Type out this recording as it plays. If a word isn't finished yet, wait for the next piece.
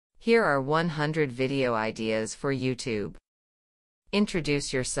Here are 100 video ideas for YouTube.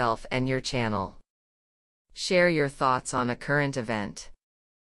 Introduce yourself and your channel. Share your thoughts on a current event.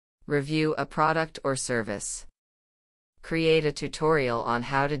 Review a product or service. Create a tutorial on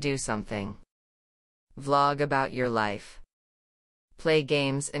how to do something. Vlog about your life. Play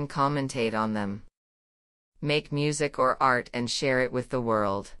games and commentate on them. Make music or art and share it with the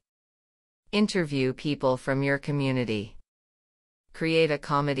world. Interview people from your community. Create a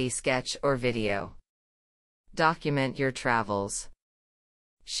comedy sketch or video. Document your travels.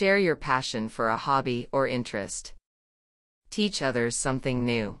 Share your passion for a hobby or interest. Teach others something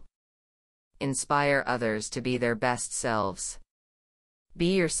new. Inspire others to be their best selves.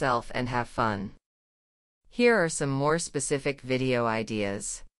 Be yourself and have fun. Here are some more specific video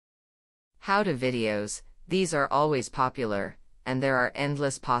ideas. How-to videos, these are always popular, and there are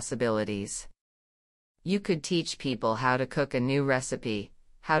endless possibilities. You could teach people how to cook a new recipe,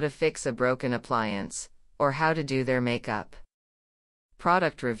 how to fix a broken appliance, or how to do their makeup.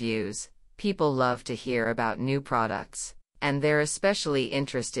 Product reviews, people love to hear about new products, and they're especially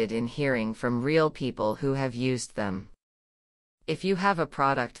interested in hearing from real people who have used them. If you have a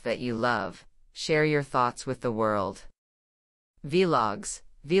product that you love, share your thoughts with the world. Vlogs,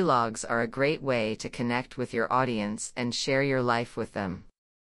 vlogs are a great way to connect with your audience and share your life with them.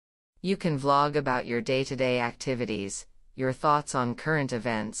 You can vlog about your day-to-day activities, your thoughts on current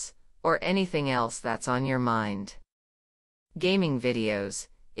events, or anything else that's on your mind. Gaming videos,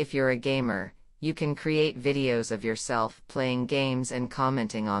 if you're a gamer, you can create videos of yourself playing games and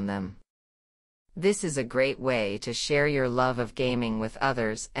commenting on them. This is a great way to share your love of gaming with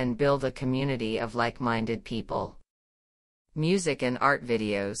others and build a community of like-minded people. Music and art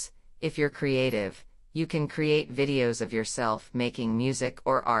videos, if you're creative, you can create videos of yourself making music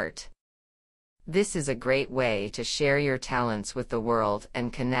or art. This is a great way to share your talents with the world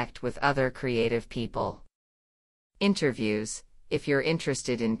and connect with other creative people. Interviews, if you're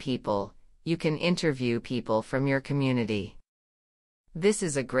interested in people, you can interview people from your community. This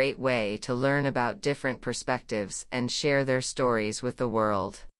is a great way to learn about different perspectives and share their stories with the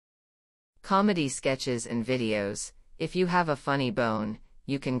world. Comedy sketches and videos, if you have a funny bone,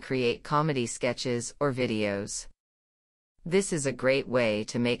 you can create comedy sketches or videos. This is a great way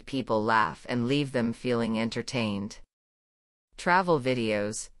to make people laugh and leave them feeling entertained. Travel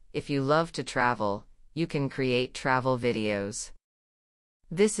videos, if you love to travel, you can create travel videos.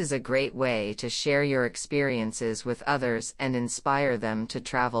 This is a great way to share your experiences with others and inspire them to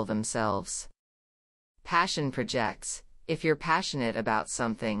travel themselves. Passion projects, if you're passionate about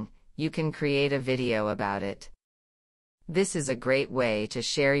something, you can create a video about it. This is a great way to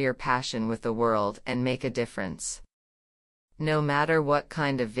share your passion with the world and make a difference. No matter what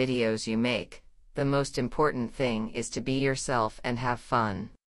kind of videos you make, the most important thing is to be yourself and have fun.